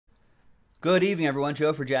Good evening, everyone.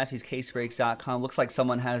 Joe for jaspyscasebreaks.com. Looks like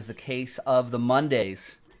someone has the case of the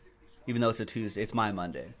Mondays, even though it's a Tuesday. It's my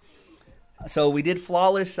Monday. So we did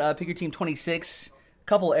flawless. Pick your team 26.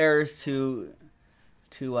 Couple errors to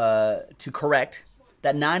correct.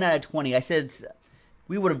 That 9 out of 20. I said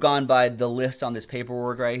we would have gone by the list on this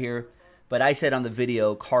paperwork right here, but I said on the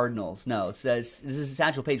video Cardinals. No, it says this is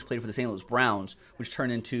Satchel Paige played for the St. Louis Browns, which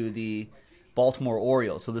turned into the Baltimore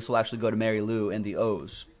Orioles. So this will actually go to Mary Lou and the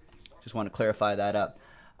O's. Just want to clarify that up.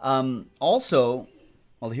 Also,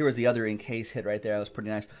 well, here was the other in-case hit right there. That was pretty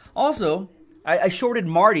nice. Also, I shorted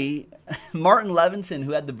Martin Levinson,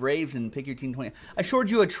 who had the Braves in Pick Your Team 20. I shorted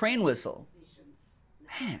you a train whistle.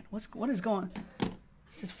 Man, what is going on?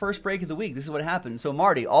 It's just first break of the week. This is what happened. So,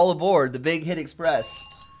 Marty, all aboard the Big Hit Express.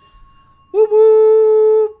 Whoop,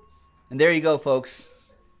 whoop. And there you go, folks.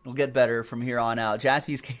 It'll get better from here on out.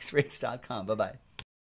 jaspyscasebreaks.com. Bye-bye.